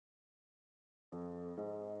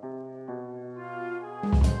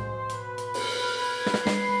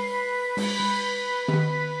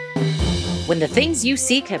When the things you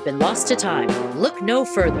seek have been lost to time, look no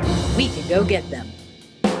further. We can go get them.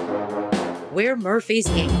 We're Murphy's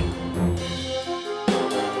Inc.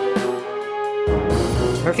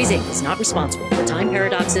 Murphy's Inc. is not responsible for time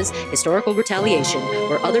paradoxes, historical retaliation,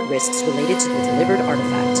 or other risks related to the delivered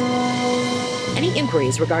artifact. Any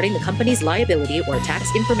inquiries regarding the company's liability or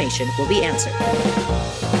tax information will be answered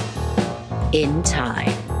in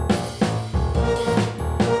time.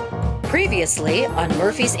 Previously on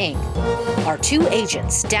Murphy's Inc., our two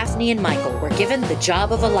agents, Daphne and Michael, were given the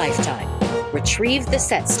job of a lifetime: retrieve the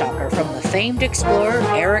set stalker from the famed explorer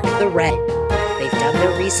Eric the Red. They've done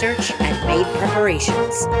their research and made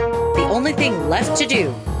preparations. The only thing left to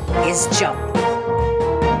do is jump.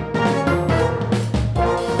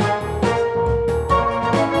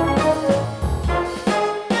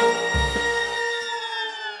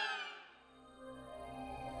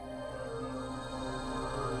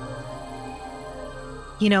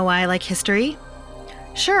 You know why I like history?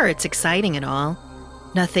 Sure, it's exciting and all.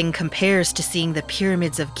 Nothing compares to seeing the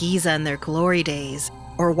pyramids of Giza in their glory days,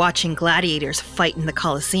 or watching gladiators fight in the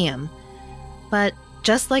Colosseum. But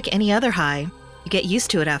just like any other high, you get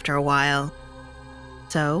used to it after a while.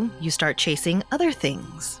 So you start chasing other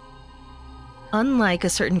things. Unlike a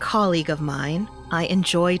certain colleague of mine, I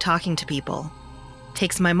enjoy talking to people.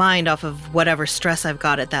 Takes my mind off of whatever stress I've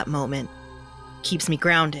got at that moment. Keeps me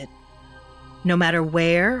grounded. No matter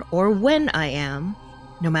where or when I am,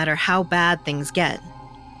 no matter how bad things get,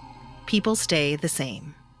 people stay the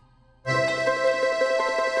same.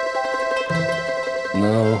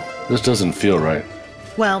 No, this doesn't feel right.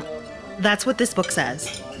 Well, that's what this book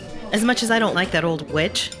says. As much as I don't like that old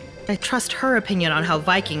witch, I trust her opinion on how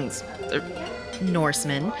Vikings,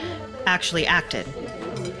 Norsemen, actually acted.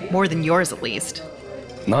 More than yours, at least.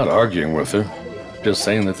 Not arguing with her, just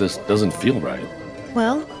saying that this doesn't feel right.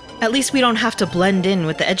 Well, at least we don't have to blend in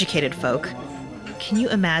with the educated folk. Can you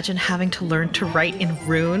imagine having to learn to write in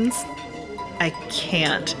runes? I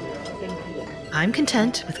can't. I'm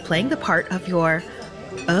content with playing the part of your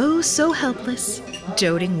oh-so-helpless,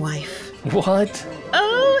 doting wife. What?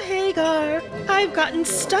 Oh, Hagar, I've gotten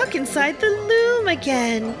stuck inside the loom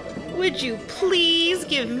again. Would you please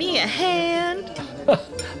give me a hand?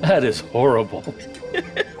 That is horrible.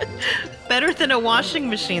 Better than a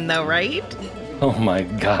washing machine, though, right? Oh my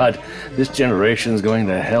God, this generation's going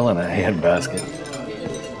to hell in a handbasket.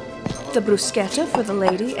 The bruschetta for the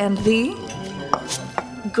lady and the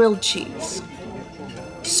grilled cheese.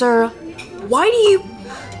 Sir, why do you...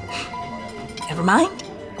 Never mind.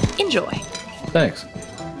 Enjoy. Thanks.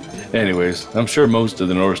 Anyways, I'm sure most of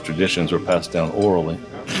the Norse traditions were passed down orally.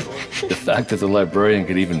 The fact that the librarian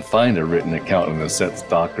could even find a written account of the set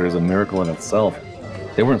stalker is a miracle in itself.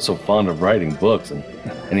 They weren't so fond of writing books, and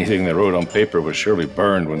anything they wrote on paper was surely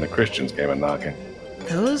burned when the Christians came a-knocking.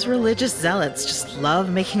 Those religious zealots just love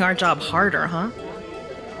making our job harder, huh?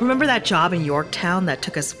 Remember that job in Yorktown that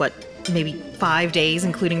took us, maybe 5 days,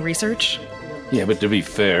 including research? Yeah, but to be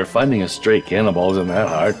fair, finding a stray cannonball isn't that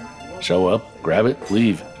hard. Show up, grab it,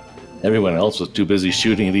 leave. Everyone else was too busy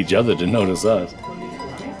shooting at each other to notice us.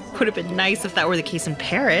 Would have been nice if that were the case in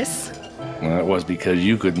Paris. Well, that was because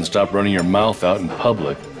you couldn't stop running your mouth out in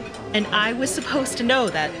public. And I was supposed to know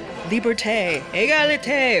that liberté,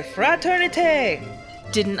 égalité, fraternité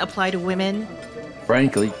didn't apply to women.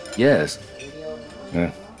 Frankly, yes.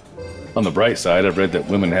 On the bright side, I've read that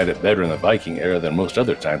women had it better in the Viking era than most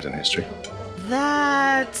other times in history.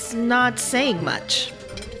 That's not saying much.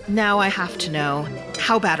 Now I have to know,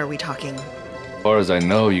 how bad are we talking? As far as I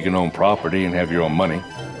know, you can own property and have your own money,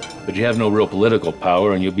 but you have no real political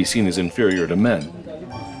power and you'll be seen as inferior to men.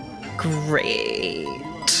 Great.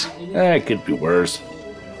 It could be worse.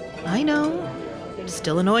 I know.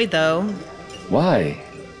 Still annoyed, though. Why?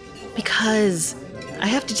 Because I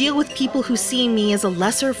have to deal with people who see me as a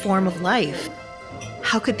lesser form of life.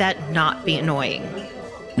 How could that not be annoying?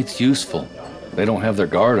 It's useful. They don't have their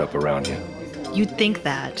guard up around you. You'd think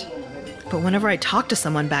that. But whenever I talk to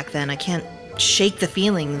someone back then, I can't shake the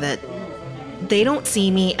feeling that they don't see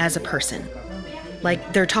me as a person.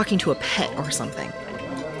 Like they're talking to a pet or something.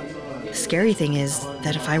 The scary thing is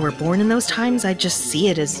that if I were born in those times, I'd just see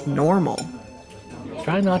it as normal.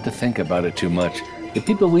 Try not to think about it too much. The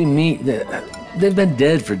people we meet, they've been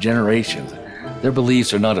dead for generations. Their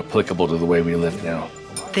beliefs are not applicable to the way we live now.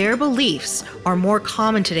 Their beliefs are more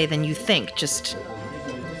common today than you think, just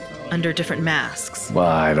under different masks. Well,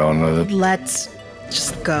 I don't know. Let's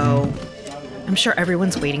just go. I'm sure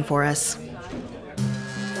everyone's waiting for us.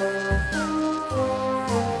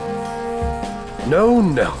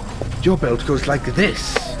 No. Your belt goes like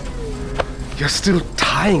this. You're still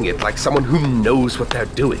tying it like someone who knows what they're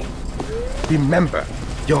doing. Remember,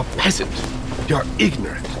 you're a peasant. You're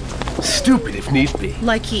ignorant. Stupid if need be.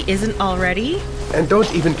 Like he isn't already? And don't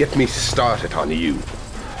even get me started on you.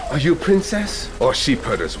 Are you princess or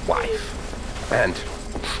sheepherder's wife? And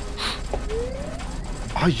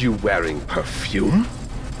are you wearing perfume?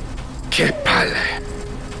 Que parle.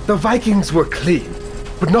 The Vikings were clean,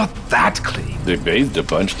 but not that clean. They bathed a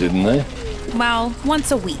bunch, didn't they? Well,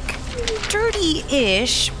 once a week.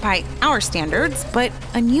 Dirty-ish by our standards, but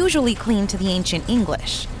unusually clean to the ancient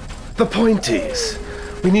English. The point is,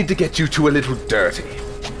 we need to get you two a little dirty.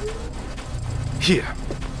 Here,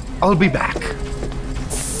 I'll be back.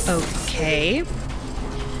 Okay.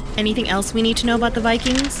 Anything else we need to know about the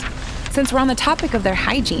Vikings? Since we're on the topic of their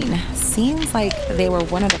hygiene, seems like they were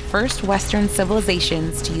one of the first Western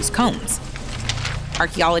civilizations to use combs.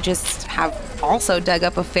 Archaeologists have also dug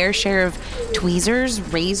up a fair share of tweezers,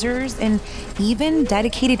 razors, and even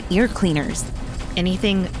dedicated ear cleaners.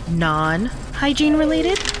 Anything non-hygiene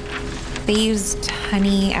related? They used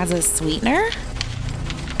honey as a sweetener?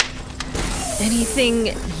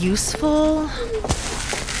 Anything useful?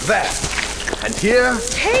 There. And here.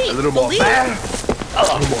 Hey, a little more believe- there. A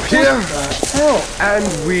little more here.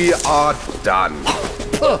 And we are done.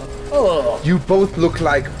 You both look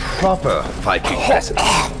like proper Viking peasants.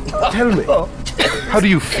 Tell me, how do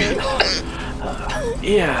you feel?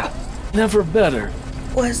 Yeah, never better.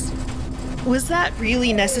 Was that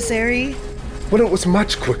really necessary? Well, it was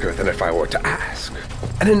much quicker than if I were to ask.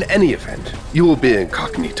 And in any event, you will be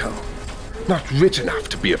incognito. Not rich enough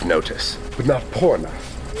to be of notice, but not poor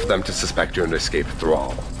enough for them to suspect you're an escaped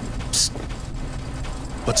thrall.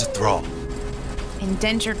 What's a thrall?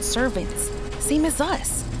 Indentured servants, same as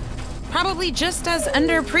us. Probably just as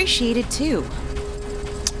underappreciated, too.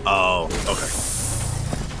 Oh, okay.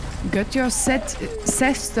 Got your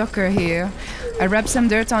Seth Stoker here. I rubbed some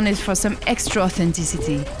dirt on it for some extra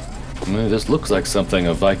authenticity. This looks like something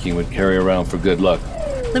a Viking would carry around for good luck.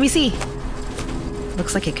 Let me see.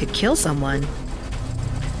 Looks like it could kill someone.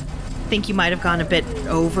 Think you might have gone a bit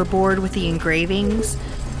overboard with the engravings?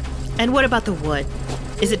 And what about the wood?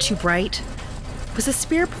 Is it too bright? Was the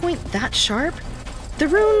spear point that sharp? The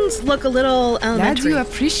runes look a little Glad elementary. you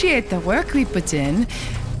appreciate the work we put in.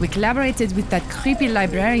 We collaborated with that creepy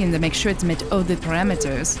librarian to make sure it met all the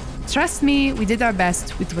parameters. Trust me, we did our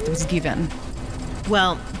best with what was given.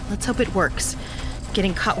 Well, let's hope it works.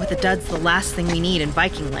 Getting caught with the duds the last thing we need in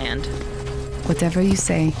Viking land. Whatever you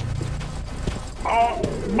say.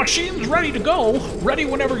 Machine's ready to go. Ready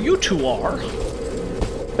whenever you two are.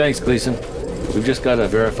 Thanks, Gleason. We've just got to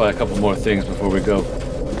verify a couple more things before we go.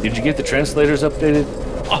 Did you get the translators updated?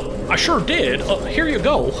 I sure did. Here you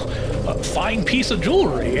go. A fine piece of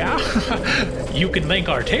jewelry, yeah? You can thank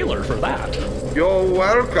our tailor for that. You're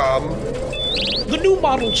welcome. The new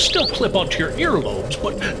models still clip onto your earlobes,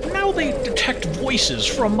 but now they detect voices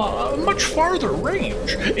from much farther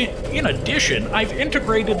range. In addition, I've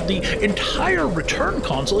integrated the entire return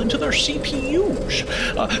console into their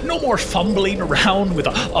CPUs. No more fumbling around with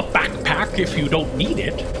a backpack if you don't need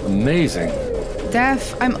it. Amazing.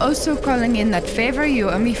 Daph, I'm also calling in that favor you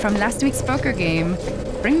owe me from last week's poker game.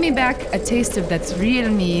 Bring me back a taste of that real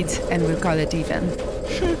mead, and we'll call it even.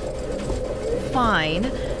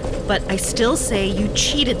 Fine, but I still say you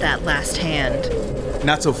cheated that last hand.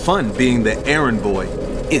 Not so fun being the errand boy,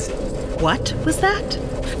 is it? What was that?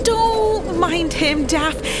 Don't mind him,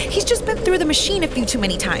 Daff. He's just been through the machine a few too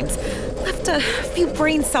many times. Left a few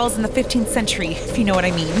brain cells in the 15th century, if you know what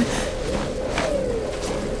I mean.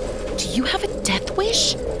 Do you have a death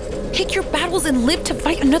wish? Pick your battles and live to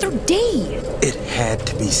fight another day. It had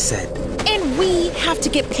to be said. And we have to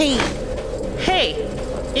get paid. Hey,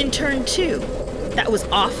 intern 2. That was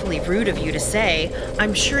awfully rude of you to say.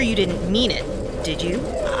 I'm sure you didn't mean it, did you?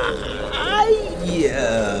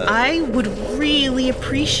 Yeah. I would really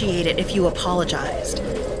appreciate it if you apologized.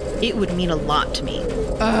 It would mean a lot to me.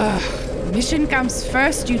 Mission comes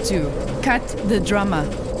first, you two. Cut the drama.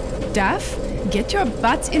 Daph, get your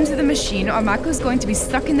butt into the machine or Mako's going to be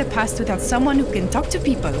stuck in the past without someone who can talk to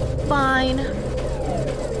people. Fine.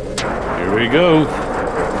 Here we go.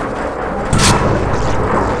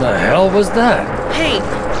 The hell was that? Hey,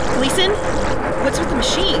 Gleason, what's with the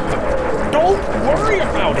machine? Don't worry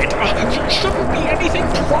about it. It shouldn't be anything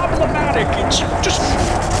problematic. It's just...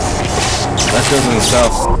 That doesn't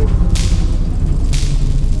sound...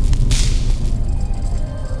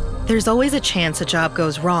 There's always a chance a job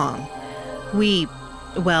goes wrong.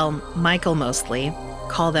 Michael mostly,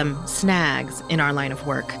 call them snags in our line of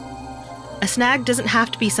work. A snag doesn't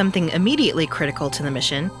have to be something immediately critical to the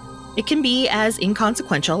mission. It can be as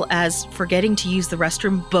inconsequential as forgetting to use the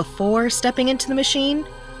restroom before stepping into the machine,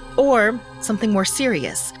 or something more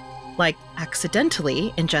serious, like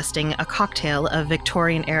accidentally ingesting a cocktail of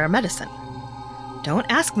Victorian-era medicine. Don't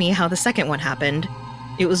ask me how the second one happened.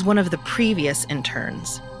 It was one of the previous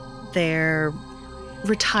interns. They're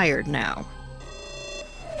retired now.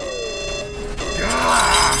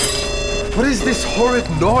 What is this horrid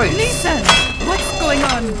noise? Listen! What's going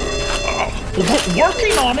on?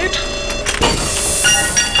 Working on it.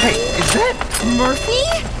 Hey, is that... Murphy?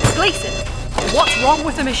 Gleason, what's wrong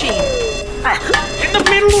with the machine? In the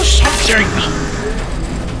middle of something.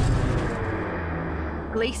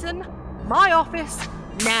 Gleason, my office,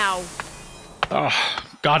 now.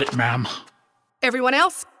 Got it, ma'am. Everyone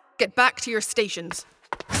else, get back to your stations.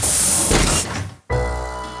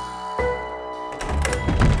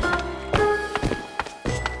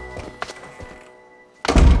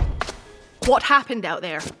 What happened out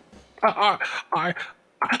there?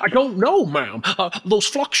 I don't know, ma'am. Those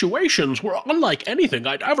fluctuations were unlike anything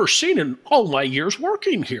I'd ever seen in all my years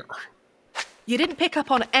working here. You didn't pick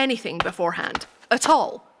up on anything beforehand, at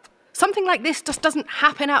all. Something like this just doesn't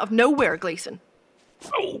happen out of nowhere, Gleason.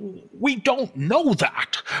 Oh, we don't know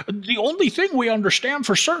that. The only thing we understand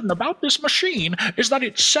for certain about this machine is that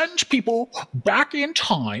it sends people back in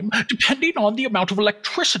time depending on the amount of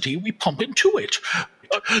electricity we pump into it.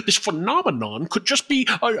 This phenomenon could just be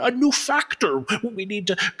a new factor we need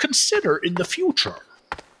to consider in the future.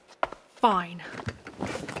 Fine.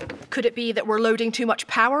 Could it be that we're loading too much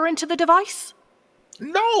power into the device?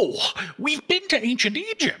 No! We've been to ancient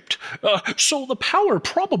Egypt, so the power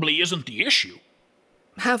probably isn't the issue.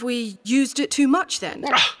 Have we used it too much then?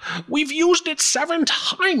 We've used it 7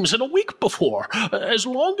 times in a week before. As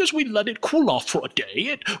long as we let it cool off for a day,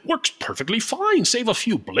 it works perfectly fine, save a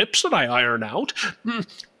few blips that I iron out.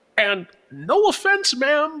 And no offense,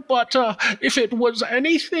 ma'am, but if it was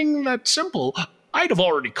anything that simple, I'd have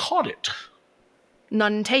already caught it.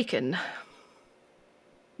 None taken.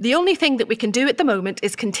 The only thing that we can do at the moment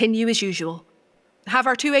is continue as usual. Have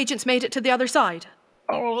our 2 agents made it to the other side?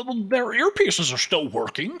 Their earpieces are still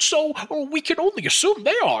working, so we can only assume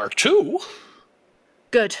they are, too.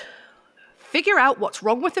 Good. Figure out what's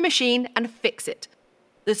wrong with the machine and fix it.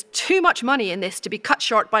 There's too much money in this to be cut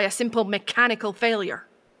short by a simple mechanical failure.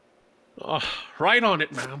 Right on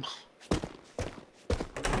it, ma'am.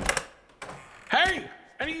 Hey,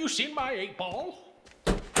 any of you seen my 8-ball?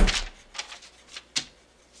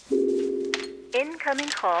 Incoming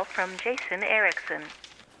call from Jason Erickson.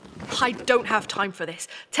 I don't have time for this.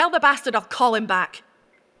 Tell the bastard I'll call him back.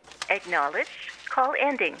 Acknowledged. Call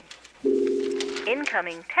ending.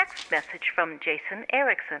 Incoming text message from Jason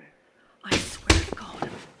Erickson. I swear to God.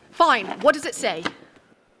 Fine. What does it say?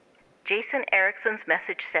 Jason Erickson's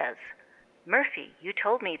message says, Murphy, you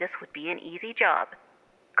told me this would be an easy job.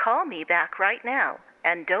 Call me back right now,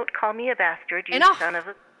 and don't call me a bastard, you Enough. son of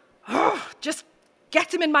a... Just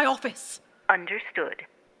get him in my office. Understood.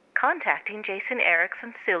 Contacting Jason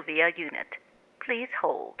Erickson's Sylvia unit. Please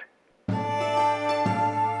hold.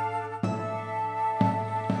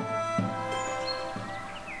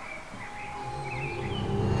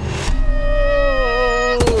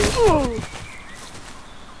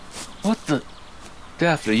 What the?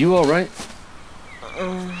 Daphne, you all right?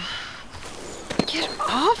 Get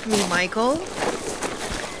off me, Michael.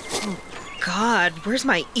 Oh, God, where's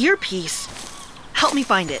my earpiece? Help me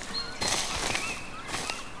find it.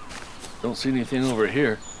 Don't see anything over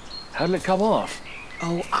here. How did it come off?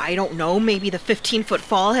 Oh, I don't know. Maybe the 15-foot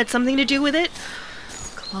fall had something to do with it.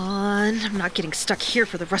 Come on, I'm not getting stuck here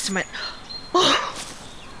for the rest of my... Oh,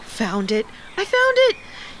 found it. I found it.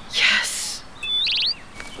 Yes.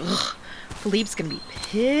 Ugh, Philippe's gonna be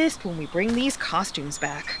pissed when we bring these costumes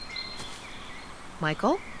back.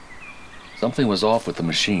 Michael? Something was off with the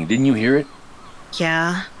machine. Didn't you hear it?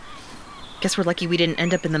 Yeah. Guess we're lucky we didn't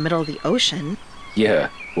end up in the middle of the ocean. Yeah,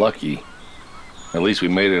 lucky. At least we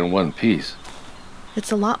made it in one piece.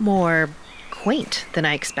 It's a lot more quaint than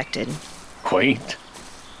I expected. Quaint?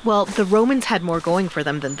 Well, the Romans had more going for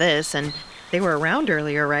them than this, and they were around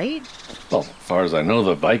earlier, right? Well, as far as I know,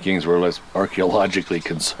 the Vikings were less archaeologically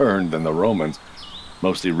concerned than the Romans.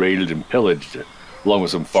 Mostly raided and pillaged, along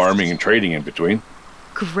with some farming and trading in between.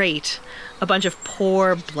 Great. A bunch of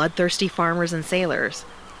poor, bloodthirsty farmers and sailors.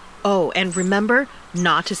 Oh, and remember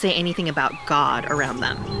not to say anything about God around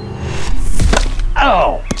them.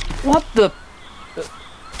 Ow! What the...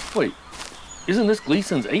 Wait, isn't this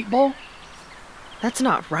Gleason's 8-ball? That's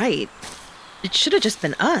not right. It should have just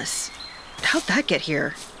been us. How'd that get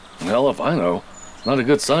here? Hell if I know. Not a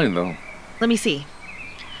good sign, though. Let me see.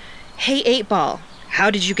 Hey, 8-ball,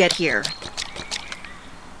 how did you get here?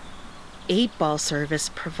 8-ball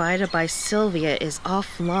service provided by Sylvia is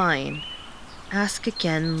offline. Ask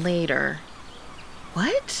again later.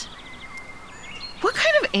 What? What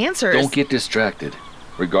kind of answers? Don't get distracted.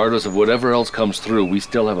 Regardless of whatever else comes through, we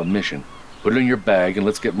still have a mission. Put it in your bag and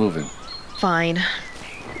let's get moving. Fine.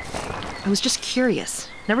 I was just curious.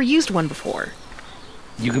 Never used one before.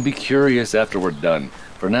 You can be curious after we're done.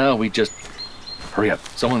 For now, we just... Hurry up.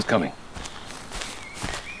 Someone's coming.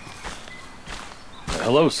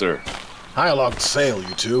 Hello, sir. Hi along sail,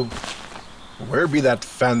 you two. Where be that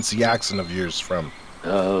fancy accent of yours from?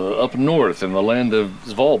 Up north in the land of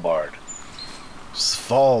Svalbard.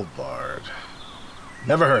 Svalbard.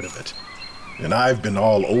 Never heard of it. And I've been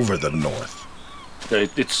all over the north.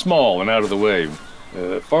 It's small and out of the way.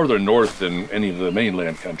 Farther north than any of the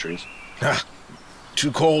mainland countries. Ha!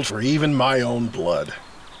 Too cold for even my own blood.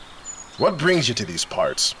 What brings you to these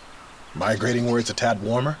parts? Migrating where it's a tad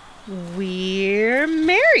warmer? We're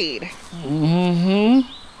married. Mm-hmm.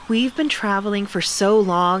 We've been traveling for so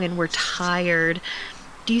long and we're tired.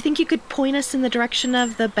 Do you think you could point us in the direction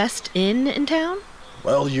of the best inn in town?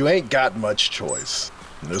 Well, you ain't got much choice.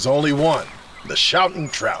 There's only one, the Shouting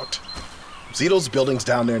Trout. See those buildings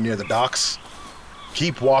down there near the docks?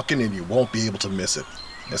 Keep walking and you won't be able to miss it.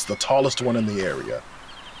 It's the tallest one in the area.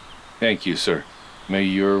 Thank you, sir. May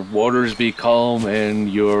your waters be calm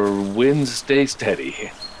and your winds stay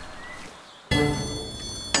steady.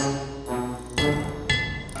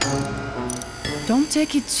 Don't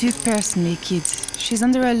take it too personally, kids. She's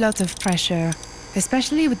under a lot of pressure,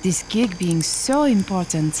 especially with this gig being so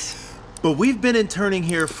important. But we've been interning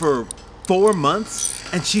here for 4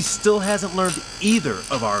 months, and she still hasn't learned either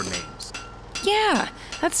of our names. Yeah,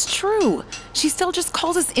 that's true. She still just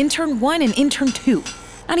calls us Intern 1 and Intern 2.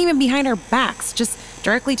 Not even behind our backs, just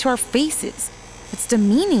directly to our faces. It's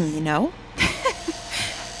demeaning, you know?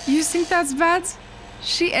 You think that's bad?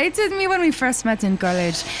 She hated me when we first met in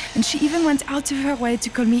college, and she even went out of her way to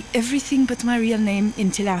call me everything but my real name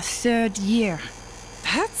until our 3rd year.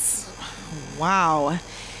 That's... wow.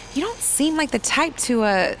 You don't seem like the type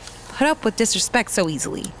to, put up with disrespect so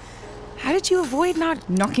easily. How did you avoid not...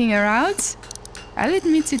 knocking her out? I'll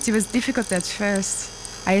admit it was difficult at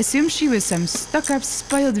first. I assumed she was some stuck-up,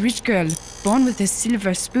 spoiled rich girl, born with a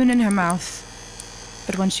silver spoon in her mouth.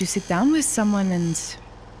 But once you sit down with someone and,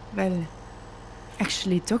 well,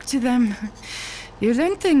 actually talk to them, you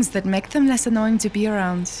learn things that make them less annoying to be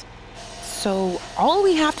around. So all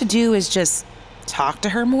we have to do is just talk to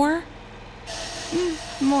her more?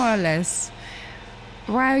 More or less.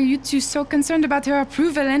 Why are you two so concerned about her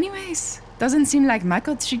approval anyways? Doesn't seem like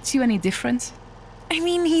Michael treats you any different. I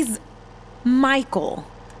mean, he's Michael.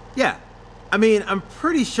 Yeah. I mean, I'm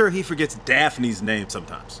pretty sure he forgets Daphne's name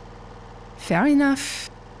sometimes. Fair enough.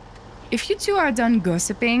 If you two are done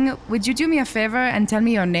gossiping, would you do me a favor and tell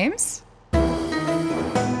me your names?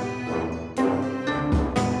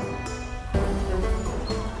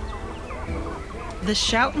 The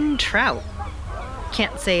Shoutin' Trout.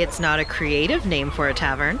 Can't say it's not a creative name for a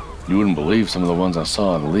tavern. You wouldn't believe some of the ones I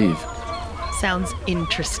saw on leave. Sounds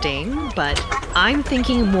interesting, but I'm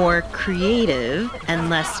thinking more creative and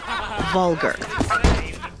less vulgar.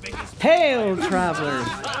 Hail, travelers!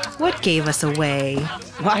 What gave us away?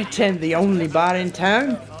 I tend the only bar in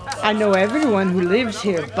town. I know everyone who lives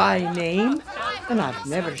here by name, and I've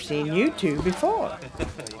never seen you two before.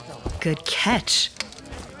 Good catch.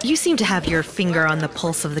 You seem to have your finger on the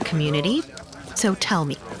pulse of the community. So tell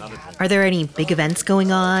me, are there any big events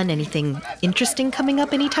going on? Anything interesting coming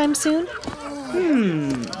up anytime soon?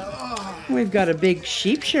 We've got a big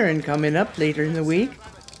sheep shearing coming up later in the week.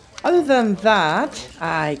 Other than that,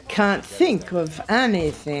 I can't think of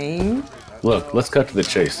anything. Look, let's cut to the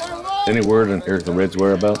chase. Any word on Eric the Red's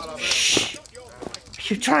whereabouts? Shh! Are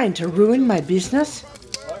you trying to ruin my business?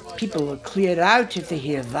 People will clear out if they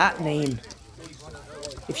hear that name.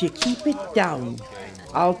 If you keep it down,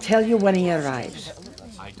 I'll tell you when he arrives.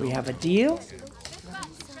 We have a deal?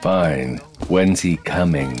 Fine. When's he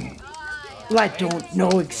coming? Well, I don't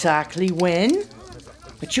know exactly when,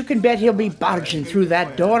 but you can bet he'll be barging through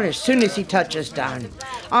that door as soon as he touches down.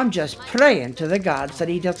 I'm just praying to the gods that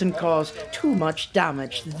he doesn't cause too much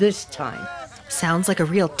damage this time. Sounds like a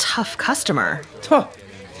real tough customer. Huh,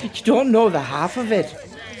 you don't know the half of it.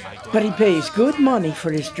 But he pays good money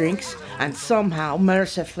for his drinks, and somehow,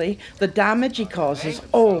 mercifully, the damage he causes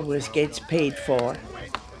always gets paid for.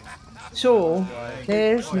 So,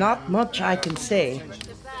 there's not much I can say.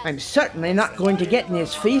 I'm certainly not going to get in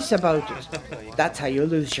his face about it. That's how you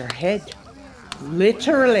lose your head.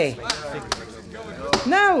 Literally.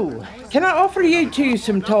 Now, can I offer you two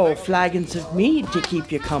some tall flagons of mead to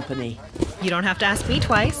keep you company? You don't have to ask me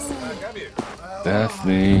twice.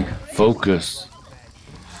 Daphne, focus.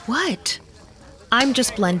 What? I'm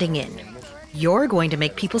just blending in. You're going to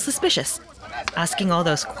make people suspicious. asking all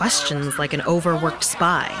those questions like an overworked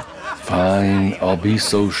spy. Fine, I'll be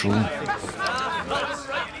social.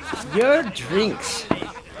 Your drinks.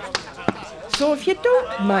 So if you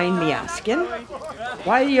don't mind me asking,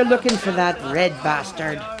 why are you looking for that red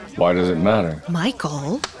bastard? Why does it matter?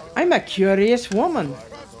 Michael? I'm a curious woman.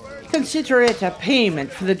 Consider it a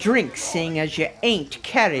payment for the drinks, seeing as you ain't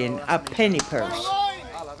carrying a penny purse.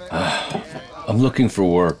 I'm looking for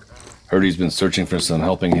work. Heard he's been searching for some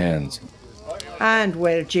helping hands. And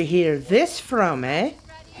where'd you hear this from, eh?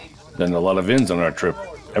 Been a lot of inns on our trip.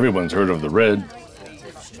 Everyone's heard of the Red.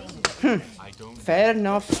 Fair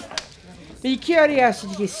enough. Be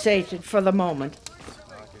curiosity sated for the moment.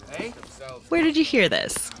 Where did you hear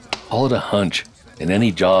this? Call it a hunch. In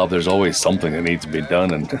any job, there's always something that needs to be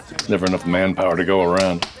done and never enough manpower to go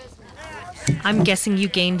around. I'm guessing you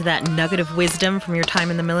gained that nugget of wisdom from your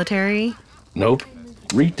time in the military? Nope.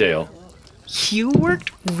 Retail. You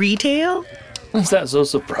worked retail? Is that so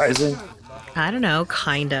surprising? I don't know,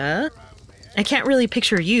 kinda. I can't really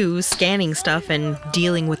picture you scanning stuff and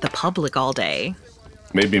dealing with the public all day.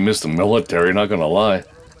 Maybe miss the military, not gonna lie.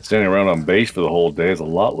 Standing around on base for the whole day is a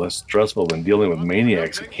lot less stressful than dealing with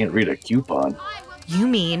maniacs who can't read a coupon. You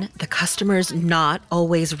mean the customer's not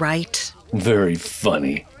always right? Very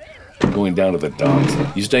funny. I'm going down to the docks.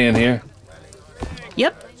 You staying here?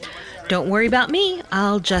 Yep. Don't worry about me.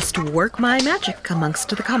 I'll just work my magic amongst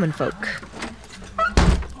the common folk.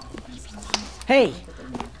 Hey,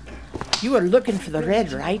 you were looking for the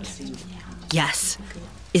Red, right? Yes.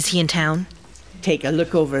 Is he in town? Take a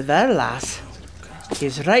look over there, lass.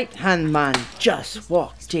 His right-hand man just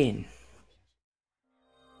walked in.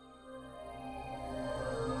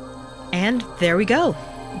 And there we go,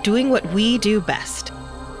 doing what we do best.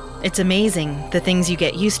 It's amazing the things you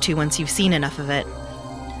get used to once you've seen enough of it.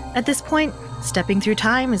 At this point, stepping through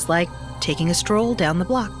time is like taking a stroll down the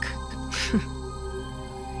block.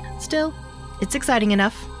 Still, it's exciting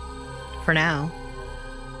enough. For now.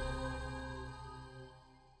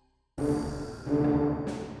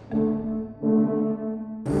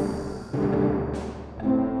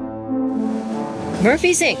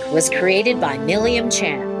 Murphy's Inc. was created by Milliam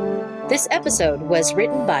Chan. This episode was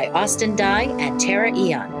written by Austin Dye and Tara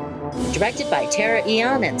Eon. Directed by Tara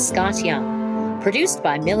Eon and Scott Young. Produced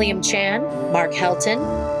by Milliam Chan, Mark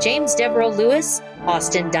Helton, James Devereaux Lewis,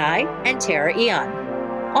 Austin Dye, and Tara Eon.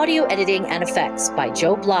 Audio editing and effects by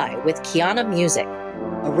Joe Bly with Kiana Music.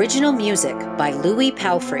 Original music by Louis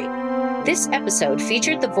Palfrey. This episode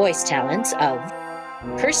featured the voice talents of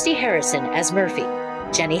Kirsty Harrison as Murphy,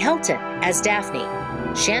 Jenny Helton as Daphne,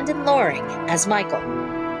 Shandon Loring as Michael,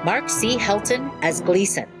 Mark C. Helton as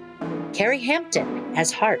Gleason, Carrie Hampton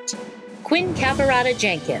as Hart, Quinn Cavarata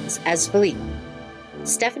Jenkins as Philippe,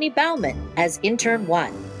 Stephanie Bauman as Intern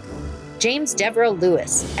 1, James Devereaux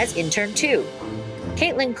Lewis as Intern 2,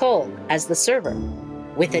 Caitlin Cole as the server,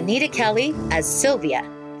 with Anita Kelly as Sylvia,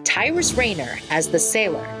 Tyrus Rayner as the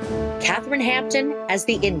sailor, Catherine Hampton as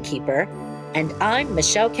the innkeeper, and I'm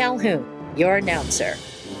Michelle Calhoun, your announcer.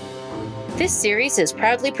 This series is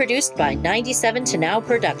proudly produced by 97 to Now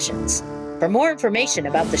Productions. For more information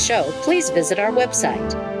about the show, please visit our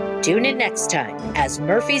website. Tune in next time as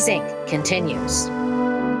Murphy's Inc. continues.